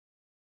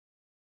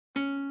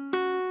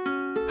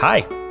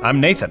Hi,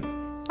 I'm Nathan.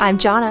 I'm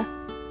Jonna.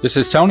 This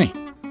is Tony.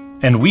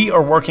 And we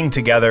are working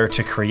together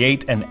to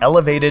create an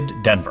elevated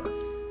Denver.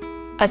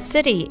 A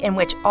city in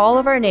which all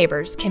of our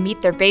neighbors can meet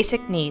their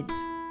basic needs.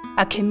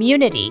 A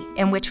community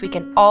in which we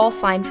can all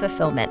find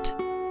fulfillment.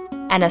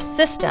 And a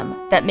system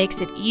that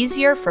makes it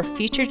easier for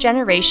future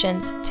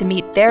generations to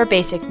meet their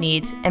basic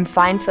needs and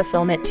find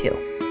fulfillment too.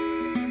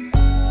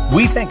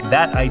 We think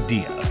that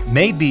idea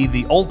may be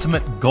the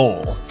ultimate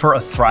goal for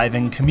a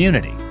thriving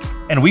community.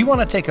 And we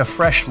want to take a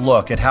fresh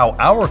look at how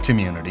our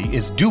community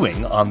is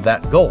doing on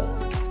that goal.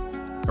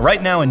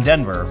 Right now in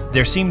Denver,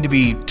 there seem to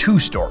be two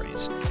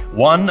stories.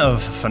 One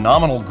of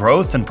phenomenal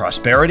growth and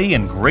prosperity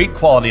and great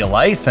quality of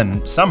life,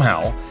 and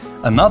somehow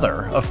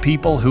another of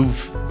people who've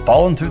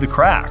fallen through the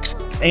cracks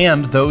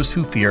and those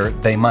who fear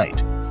they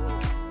might.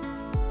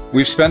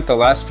 We've spent the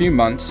last few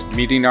months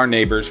meeting our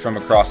neighbors from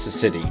across the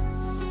city,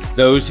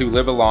 those who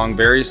live along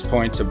various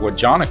points of what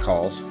Jonna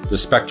calls the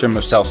spectrum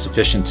of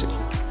self-sufficiency.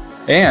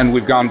 And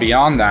we've gone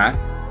beyond that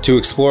to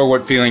explore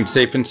what feeling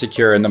safe and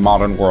secure in the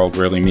modern world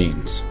really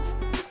means.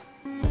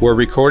 We're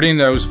recording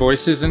those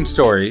voices and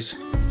stories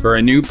for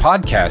a new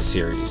podcast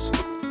series.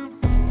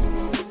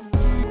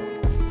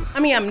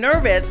 I'm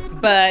nervous,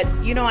 but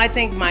I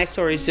think my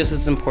story is just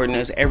as important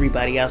as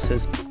everybody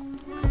else's.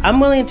 I'm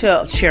willing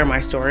to share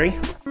my story.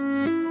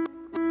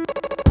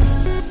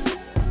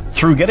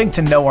 Through getting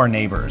to know our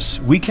neighbors,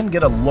 we can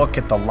get a look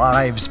at the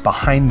lives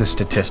behind the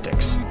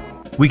statistics.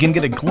 We can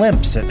get a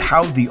glimpse at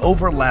how the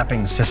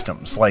overlapping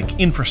systems like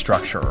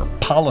infrastructure,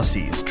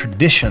 policies,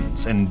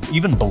 traditions, and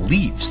even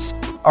beliefs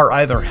are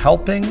either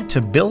helping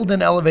to build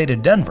an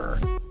elevated Denver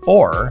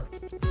or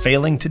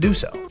failing to do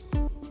so.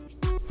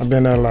 I've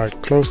been there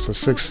close to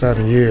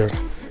 6-7 years,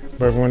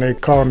 but when they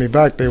called me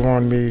back, they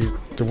wanted me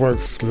to work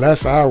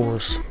less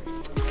hours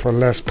for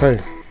less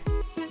pay.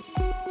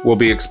 We'll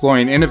be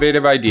exploring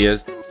innovative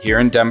ideas here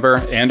in Denver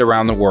and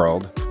around the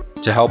world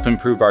to help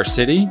improve our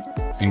city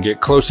and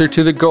get closer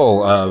to the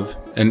goal of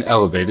an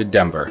elevated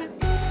Denver.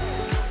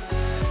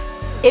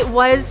 It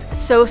was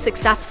so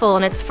successful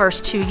in its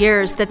first 2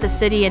 years that the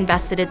city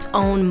invested its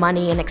own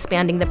money in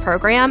expanding the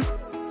program.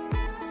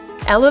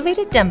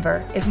 Elevated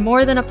Denver is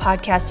more than a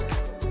podcast.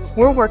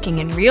 We're working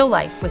in real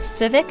life with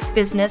civic,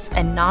 business,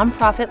 and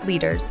nonprofit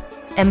leaders,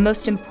 and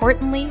most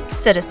importantly,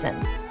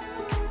 citizens.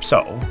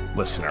 So,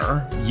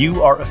 listener,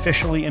 you are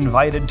officially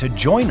invited to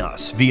join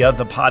us via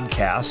the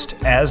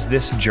podcast as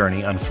this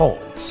journey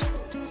unfolds.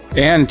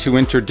 And to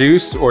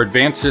introduce or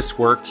advance this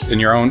work in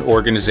your own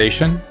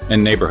organization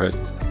and neighborhood.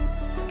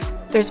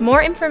 There's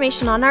more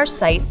information on our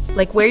site,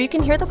 like where you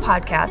can hear the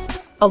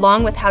podcast,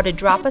 along with how to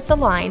drop us a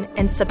line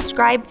and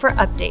subscribe for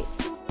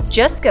updates.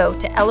 Just go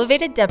to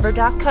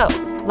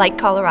elevateddenver.co, like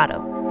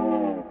Colorado.